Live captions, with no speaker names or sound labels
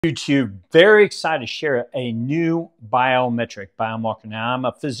YouTube, very excited to share a new biomarker. Now, I'm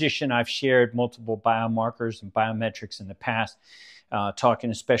a physician. I've shared multiple biomarkers and biometrics in the past, talking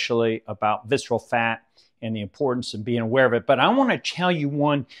especially about visceral fat and the importance of being aware of it. But I want to tell you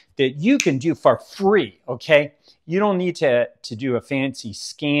one that you can do for free, okay? You don't need to do a fancy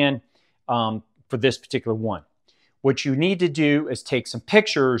scan for this particular one. What you need to do is take some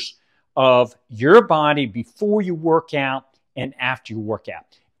pictures of your body before you work out and after you work out.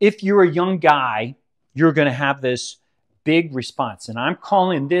 If you're a young guy, you're going to have this big response. And I'm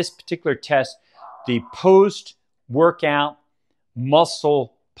calling this particular test the post-workout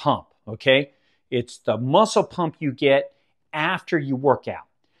muscle pump, okay? It's the muscle pump you get after you work out.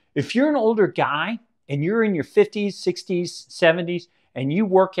 If you're an older guy and you're in your 50s, 60s, 70s, and you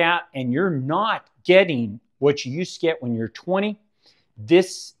work out and you're not getting what you used to get when you're 20,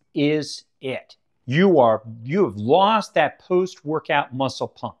 this is it. You have lost that post-workout muscle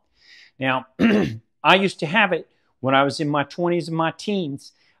pump. Now, I used to have it when I was in my 20s and my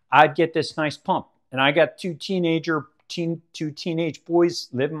teens. I'd get this nice pump. And I got two teenage boys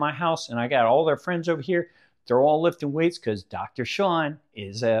live in my house, and I got all their friends over here. They're all lifting weights because Dr. Sean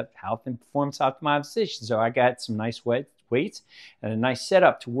is a health and performance optimized physician. So I got some nice weights and a nice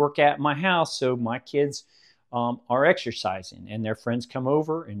setup to work at in my house. So my kids are exercising, and their friends come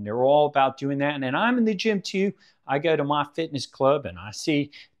over, and they're all about doing that. And then I'm in the gym too. I go to my fitness club, and I see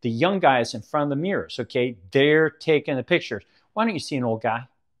the young guys in front of the mirrors, okay? They're taking the pictures. Why don't you see an old guy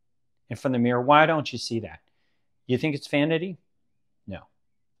in front of the mirror? Why don't you see that? You think it's vanity? No.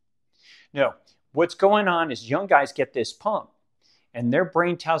 No. What's going on is young guys get this pump, and their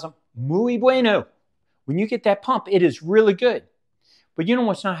brain tells them, muy bueno. When you get that pump, it is really good. But you know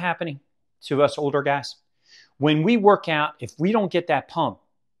what's not happening to us older guys? When we work out, if we don't get that pump,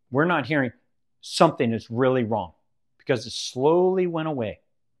 we're not hearing something is really wrong because it slowly went away,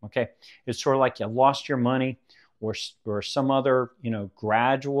 okay? It's sort of like you lost your money or some other,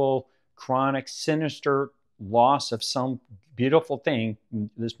 gradual, chronic, sinister loss of some beautiful thing.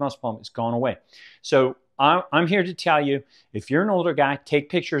 This muscle pump is gone away. So I'm here to tell you, if you're an older guy, take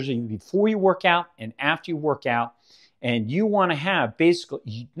pictures of you before you work out and after you work out. And you want to have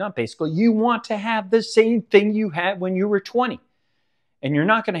you want to have the same thing you had when you were 20. And you're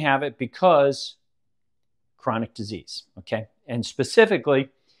not going to have it because chronic disease, okay? And specifically,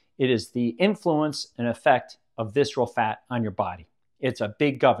 it is the influence and effect of visceral fat on your body. It's a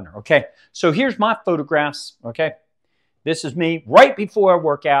big governor, okay? So here's my photographs, okay? This is me right before I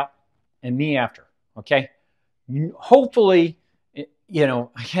work out and me after, okay? Hopefully,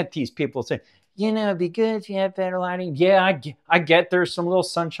 I get these people saying, it'd be good if you had better lighting. Yeah, I get there's some little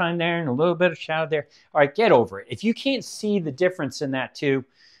sunshine there and a little bit of shadow there. All right, get over it. If you can't see the difference in that too,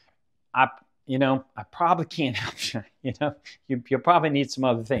 I probably can't help you. You probably need some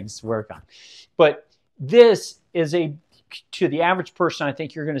other things to work on. But this is to the average person, I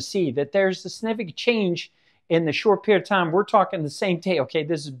think you're going to see that there's a significant change in the short period of time. We're talking the same day. Okay,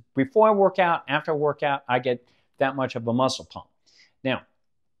 this is before I work out, after I work out, I get that much of a muscle pump. Now,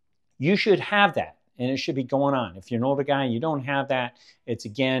 you should have that, and it should be going on. If you're an older guy and you don't have that, it's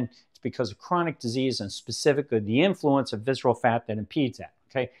because of chronic disease and specifically the influence of visceral fat that impedes that,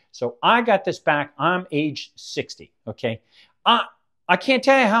 okay? So I got this back. I'm age 60, okay? I can't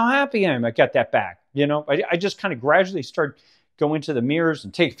tell you how happy I am I got that back. I just kind of gradually started going to the mirrors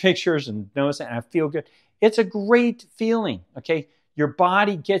and take pictures and notice it, and I feel good. It's a great feeling, okay? Your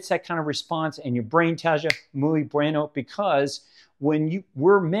body gets that kind of response, and your brain tells you, muy bueno, because when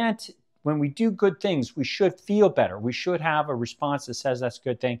we do good things, we should feel better. We should have a response that says that's a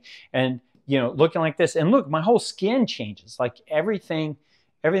good thing. And, looking like this, and look, my whole skin changes. Like everything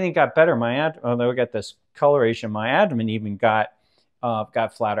got better. Although I got this coloration, my abdomen even got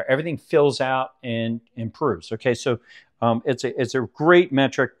flatter. Everything fills out and improves. Okay, so it's a great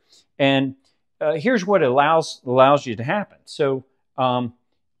metric. And here's what it allows you to happen. So I'm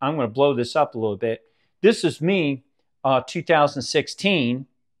going to blow this up a little bit. This is me. 2016,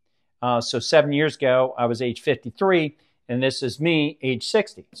 so 7 years ago, I was age 53, and this is me, age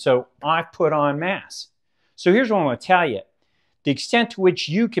 60. So I put on mass. So here's what I'm going to tell you. The extent to which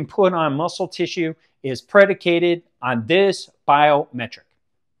you can put on muscle tissue is predicated on this biometric,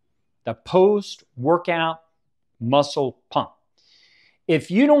 the post-workout muscle pump. If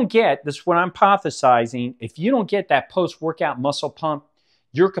you don't get, this is what I'm hypothesizing, if you don't get that post-workout muscle pump,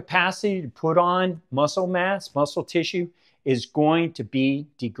 your capacity to put on muscle mass, muscle tissue, is going to be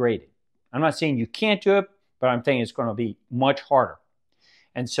degraded. I'm not saying you can't do it, but I'm saying it's going to be much harder.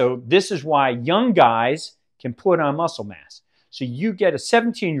 And so this is why young guys can put on muscle mass. So you get a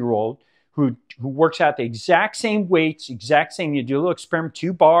 17-year-old who works out the exact same weights, exact same, you do a little experiment,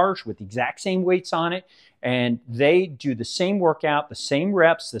 2 bars with the exact same weights on it, and they do the same workout, the same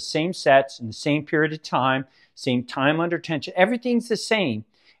reps, the same sets, in the same period of time, same time under tension. Everything's the same.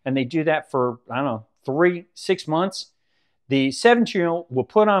 And they do that for, I don't know, 3-6 months. The 17-year-old will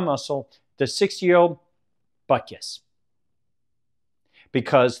put on muscle, the 60-year-old, butt kiss.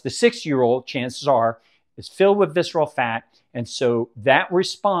 Because the 60-year-old, chances are, is filled with visceral fat. And so that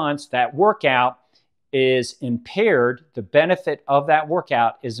response, that workout is impaired. The benefit of that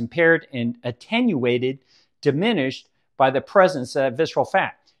workout is impaired and attenuated, diminished by the presence of that visceral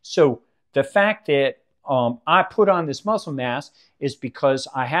fat. So the fact that I put on this muscle mass is because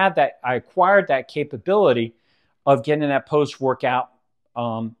I acquired that capability of getting that post-workout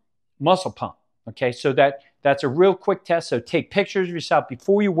muscle pump. Okay, so that's a real quick test. So take pictures of yourself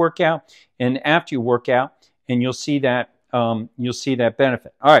before you work out and after you work out, and you'll see that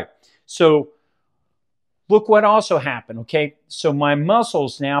benefit. All right, so look what also happened. Okay, so my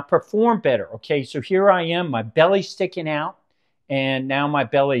muscles now perform better. Okay, so here I am, my belly's sticking out, and now my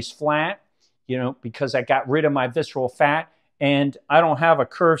belly's flat. You know, because I got rid of my visceral fat, and I don't have a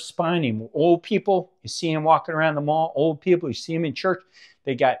curved spine anymore. Old people, you see them walking around the mall. Old people, you see them in church.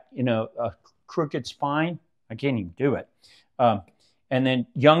 They got, you know, a crooked spine. I can't even do it. And then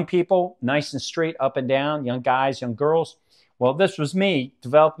young people, nice and straight up and down, young guys, young girls. Well, this was me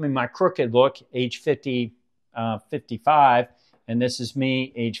developing my crooked look, age 50, 55. And this is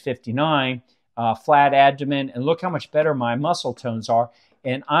me, age 59, flat abdomen. And look how much better my muscle tones are.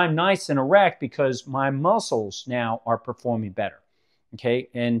 And I'm nice and erect because my muscles now are performing better, okay?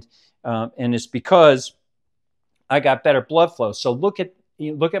 And it's because I got better blood flow. So look at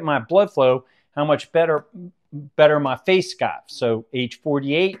my blood flow, how much better my face got. So age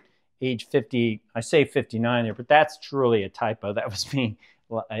 48, age 50, I say 59 there, but that's truly a typo. That was me,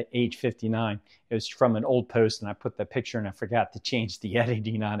 age 59. It was from an old post, and I put the picture, and I forgot to change the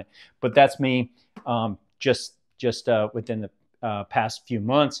editing on it. But that's me just within the past few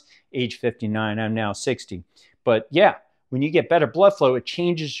months, age 59, I'm now 60. But yeah, when you get better blood flow, it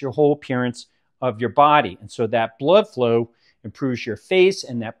changes your whole appearance of your body. And so that blood flow improves your face,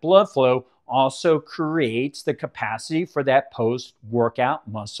 and that blood flow also creates the capacity for that post-workout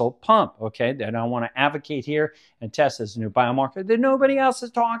muscle pump, okay, that I want to advocate here and test as a new biomarker that nobody else is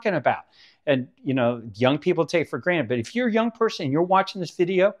talking about. And, you know, young people take for granted. But if you're a young person and you're watching this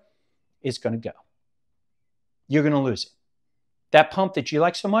video, it's going to go. You're going to lose it. That pump that you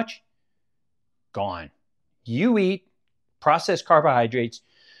like so much, gone. You eat processed carbohydrates,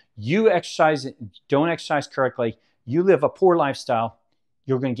 you exercise, don't exercise correctly, you live a poor lifestyle,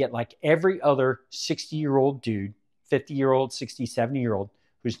 you're going to get like every other 60-year-old dude, 50-year-old, 60, 70-year-old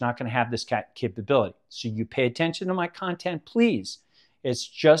who's not going to have this capability. So you pay attention to my content, please. It's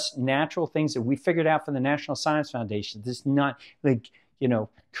just natural things that we figured out from the National Science Foundation. This is not like, you know,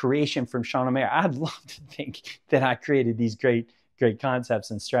 creation from Sean O'Meara. I'd love to think that I created these great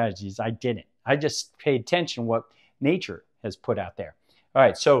concepts and strategies. I didn't. I just paid attention to what nature has put out there. All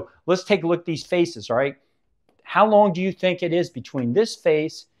right, so let's take a look at these faces, all right? How long do you think it is between this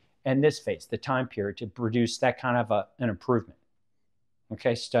face and this face, the time period, to produce that kind of an improvement?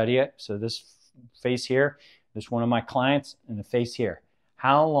 Okay, study it. So this face here, this one of my clients, and the face here.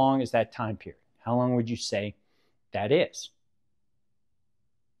 How long is that time period? How long would you say that is?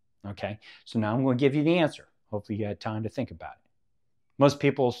 Okay, so now I'm going to give you the answer. Hopefully you had time to think about it. Most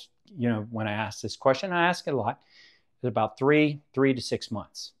people, you know, when I ask this question, I ask it a lot, it's about 3 to 6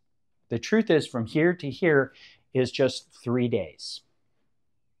 months. The truth is, from here to here is just 3 days.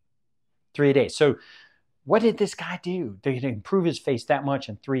 3 days. So what did this guy do to improve his face that much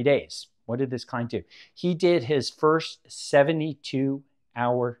in 3 days? What did this client do? He did his first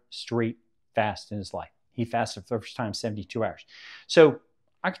 72-hour straight fast in his life. He fasted for the first time 72 hours. So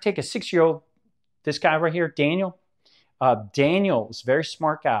I could take a 6-year-old, this guy right here, Daniel. Daniel was a very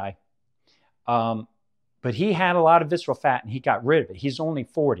smart guy, but he had a lot of visceral fat, and he got rid of it. He's only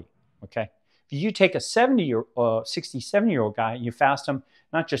 40, okay? If you take a 67-year-old guy and you fast him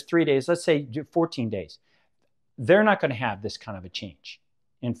not just 3 days, let's say 14 days, they're not going to have this kind of a change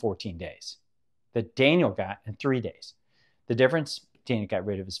in 14 days that Daniel got in 3 days. The difference, Daniel got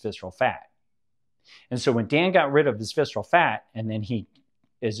rid of his visceral fat. And so when Dan got rid of his visceral fat, and then he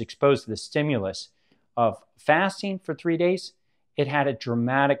is exposed to the stimulus of fasting for 3 days, it had a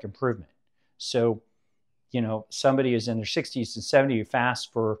dramatic improvement. So, you know, somebody who's in their 60s and 70s who fasts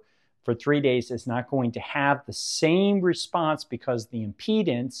for 3 days is not going to have the same response because the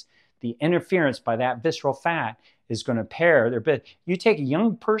impedance, the interference by that visceral fat is going to impair their bit. You take a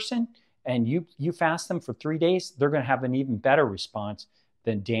young person and you fast them for 3 days, they're going to have an even better response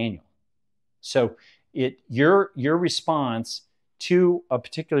than Daniel. So your response to a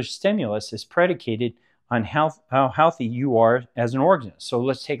particular stimulus is predicated on how healthy you are as an organism. So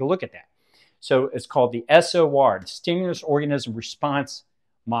let's take a look at that. So it's called the SOR, the Stimulus Organism Response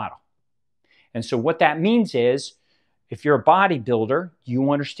Model. And so what that means is, if you're a bodybuilder,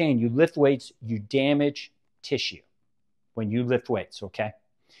 you understand you lift weights, you damage tissue when you lift weights, okay?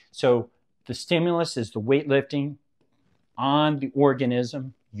 So the stimulus is the weightlifting on the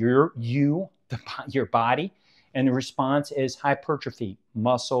organism, your body, and the response is hypertrophy,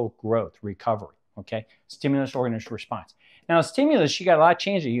 muscle growth, recovery, okay? Stimulus organism response. Now, stimulus, you got a lot of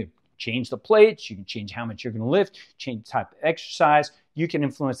changes. You can change the plates, you can change how much you're going to lift, change the type of exercise, you can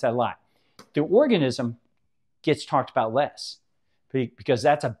influence that a lot. The organism gets talked about less because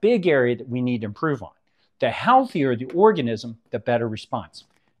that's a big area that we need to improve on. The healthier the organism, the better response.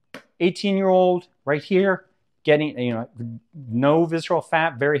 18-year-old right here, getting, no visceral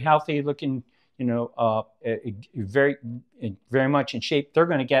fat, very healthy looking, very much in shape, they're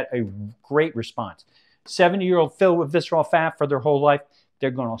going to get a great response. 70-year-old filled with visceral fat for their whole life,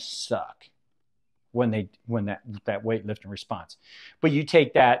 they're going to suck when that weightlifting response. But you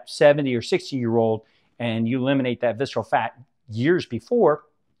take that 70 or 60-year-old and you eliminate that visceral fat years before,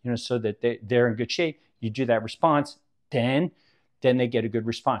 so that they're in good shape, you do that response, then they get a good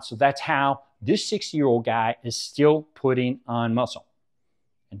response. So that's how this 60-year-old guy is still putting on muscle.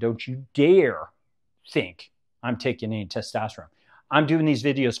 And don't you dare think I'm taking any testosterone. I'm doing these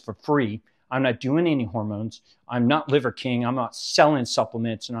videos for free. I'm not doing any hormones. I'm not Liver King. I'm not selling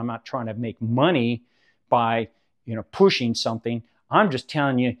supplements, and I'm not trying to make money by, pushing something. I'm just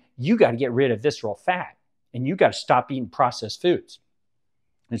telling you, you got to get rid of visceral fat, and you got to stop eating processed foods.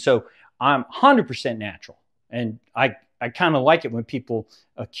 And so I'm 100% natural. And I kind of like it when people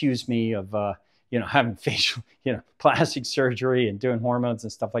accuse me of, having facial, plastic surgery and doing hormones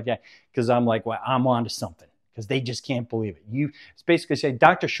and stuff like that. Because I'm like, well, I'm onto something. Because they just can't believe it. It's basically saying,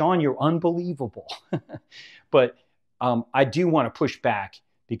 Dr. Sean, you're unbelievable. But I do want to push back,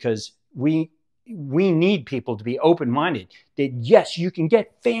 because we need people to be open-minded that, yes, you can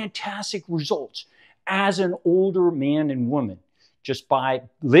get fantastic results as an older man and woman just by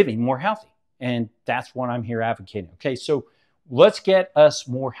living more healthy. And that's what I'm here advocating. Okay, so let's get us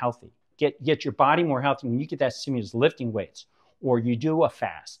more healthy. Get your body more healthy. When you get that stimulus, lifting weights, or you do a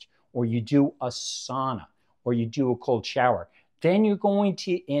fast, or you do a sauna, or you do a cold shower, then you're going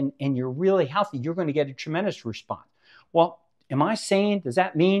to, and you're really healthy, you're going to get a tremendous response. Well, am I saying, does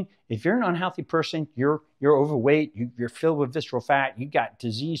that mean if you're an unhealthy person, you're overweight, you're filled with visceral fat, you got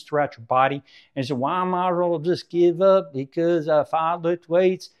disease throughout your body, and so, well, I might as well just give up because if I lift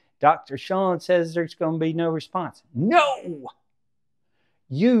weights, Dr. Sean says there's going to be no response. No!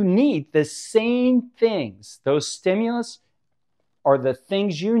 You need the same things. Those stimulus are the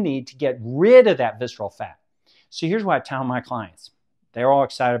things you need to get rid of that visceral fat. So here's what I tell my clients. They're all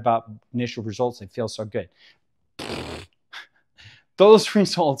excited about initial results. They feel so good. Those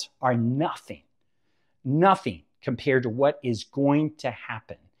results are nothing compared to what is going to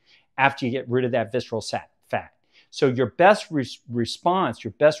happen after you get rid of that visceral fat. So your best response,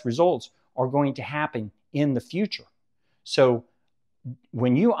 your best results are going to happen in the future. So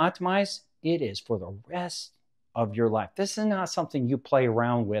when you optimize, it is for the rest of your life. This is not something you play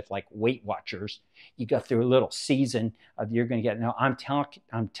around with like Weight Watchers. You go through a little season of you're going to get. No, I'm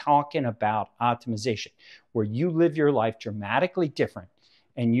talking about optimization, where you live your life dramatically different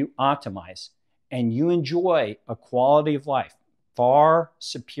and you optimize and you enjoy a quality of life far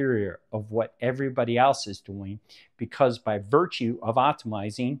superior of what everybody else is doing, because by virtue of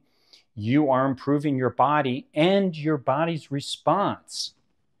optimizing, you are improving your body and your body's response,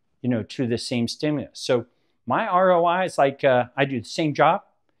 to the same stimulus. So my ROI is like, I do the same job,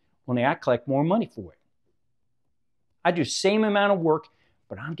 only I collect more money for it. I do the same amount of work,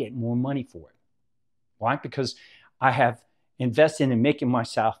 but I'm getting more money for it. Why? Because I have invested in making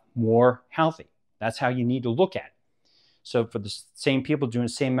myself more healthy. That's how you need to look at it. So for the same people doing the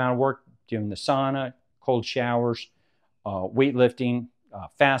same amount of work, doing the sauna, cold showers, weightlifting,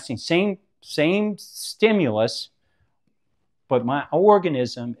 fasting, same stimulus, but my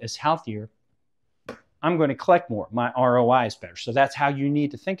organism is healthier, I'm going to collect more. My ROI is better. So that's how you need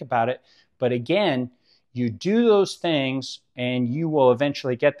to think about it. But again, you do those things and you will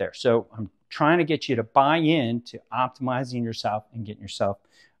eventually get there. So I'm trying to get you to buy in to optimizing yourself and getting yourself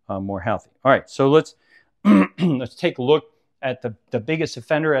more healthy. All right, so let's take a look at the biggest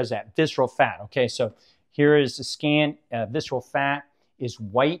offender as that visceral fat. Okay, so here is the scan. Visceral fat is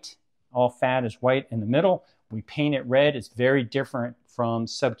white. All fat is white in the middle. We paint it red. It's very different from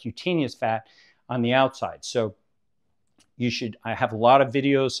subcutaneous fat on the outside. So I have a lot of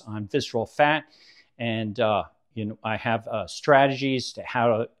videos on visceral fat, and I have strategies to how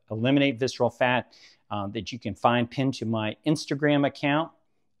to eliminate visceral fat that you can find pinned to my Instagram account.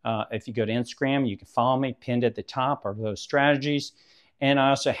 If you go to Instagram, you can follow me. Pinned at the top are those strategies. And I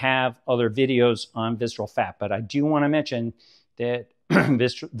also have other videos on visceral fat. But I do want to mention that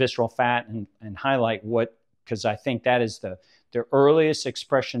visceral fat and highlight what, because I think that is the earliest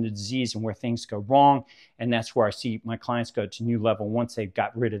expression of disease and where things go wrong. And that's where I see my clients go to new level once they've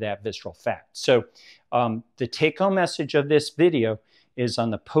got rid of that visceral fat. So the take-home message of this video is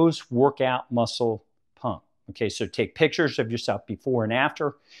on the post-workout muscle pump. Okay, so take pictures of yourself before and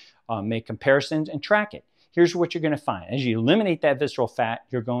after, make comparisons, and track it. Here's what you're going to find. As you eliminate that visceral fat,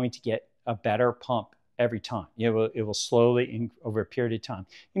 you're going to get a better pump every time. It will slowly, over a period of time.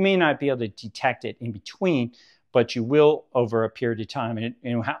 You may not be able to detect it in between, but you will over a period of time.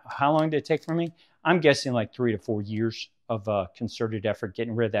 And how long did it take for me? I'm guessing like 3 to 4 years of concerted effort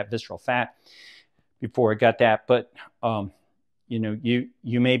getting rid of that visceral fat before I got that. But you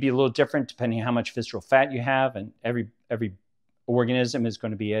may be a little different depending on how much visceral fat you have, and every organism is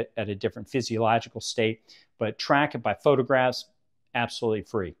going to be at a different physiological state. But track it by photographs, absolutely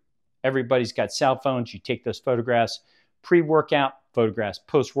free. Everybody's got cell phones. You take those photographs pre-workout, photographs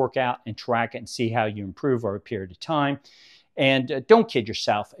post-workout, and track it and see how you improve over a period of time. And don't kid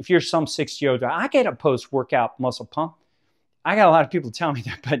yourself. If you're some 60-year-old, I get a post-workout muscle pump. I got a lot of people tell me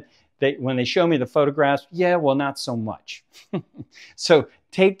that, but when they show me the photographs, yeah, well, not so much. So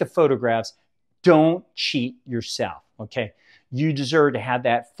take the photographs. Don't cheat yourself, okay? You deserve to have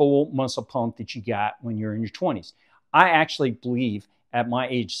that full muscle pump that you got when you're in your 20s. I actually believe at my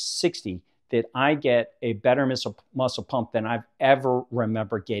age 60 that I get a better muscle pump than I've ever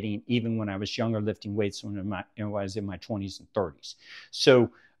remember getting, even when I was younger lifting weights when I was in my 20s and 30s.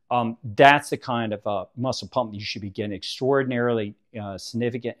 So that's the kind of muscle pump you should be getting, extraordinarily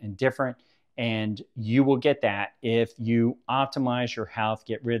significant and different. And you will get that if you optimize your health,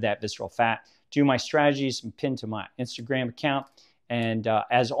 get rid of that visceral fat. Do my strategies and pin to my Instagram account. And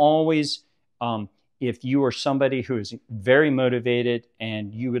as always, if you are somebody who is very motivated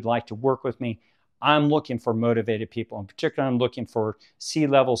and you would like to work with me, I'm looking for motivated people. In particular, I'm looking for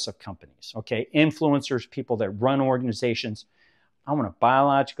C-levels of companies, okay? Influencers, people that run organizations. I want to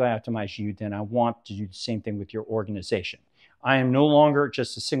biologically optimize you, then I want to do the same thing with your organization. I am no longer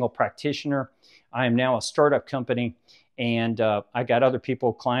just a single practitioner. I am now a startup company, and I got other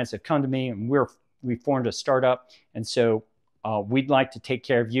people, clients that come to me, and we formed a startup, and so we'd like to take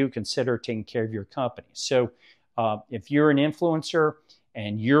care of you. Consider taking care of your company. So if you're an influencer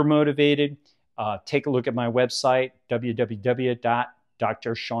and you're motivated, take a look at my website, www.drshanomara,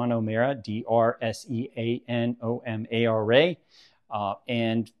 DRSEANOMARA,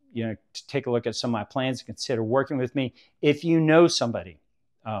 and to take a look at some of my plans and consider working with me. If you know somebody,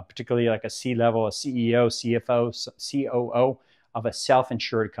 particularly like a C-level, a CEO, CFO, COO of a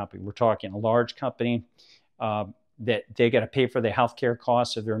self-insured company, we're talking a large company that they got to pay for the healthcare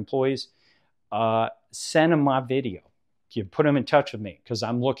costs of their employees, send them my video. You put them in touch with me, because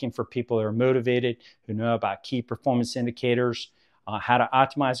I'm looking for people that are motivated, who know about key performance indicators, how to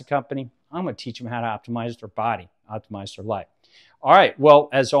optimize a company. I'm going to teach them how to optimize their body, optimize their life. All right. Well,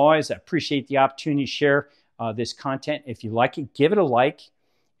 as always, I appreciate the opportunity to share this content. If you like it, give it a like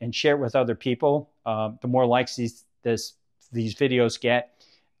and share it with other people. The more likes these videos get,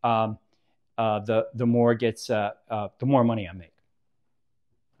 the more it gets, the more money I make.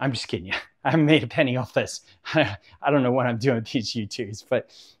 I'm just kidding you. I haven't made a penny off this. I don't know what I'm doing with these YouTubes,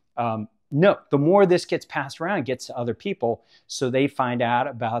 but no, the more this gets passed around, gets to other people, so they find out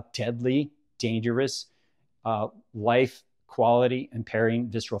about deadly, dangerous, life quality impairing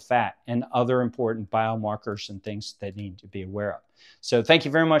visceral fat and other important biomarkers and things that need to be aware of. So thank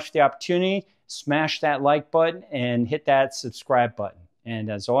you very much for the opportunity. Smash that like button and hit that subscribe button.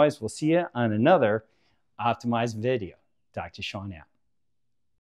 And as always, we'll see you on another optimized video. Dr. Sean out.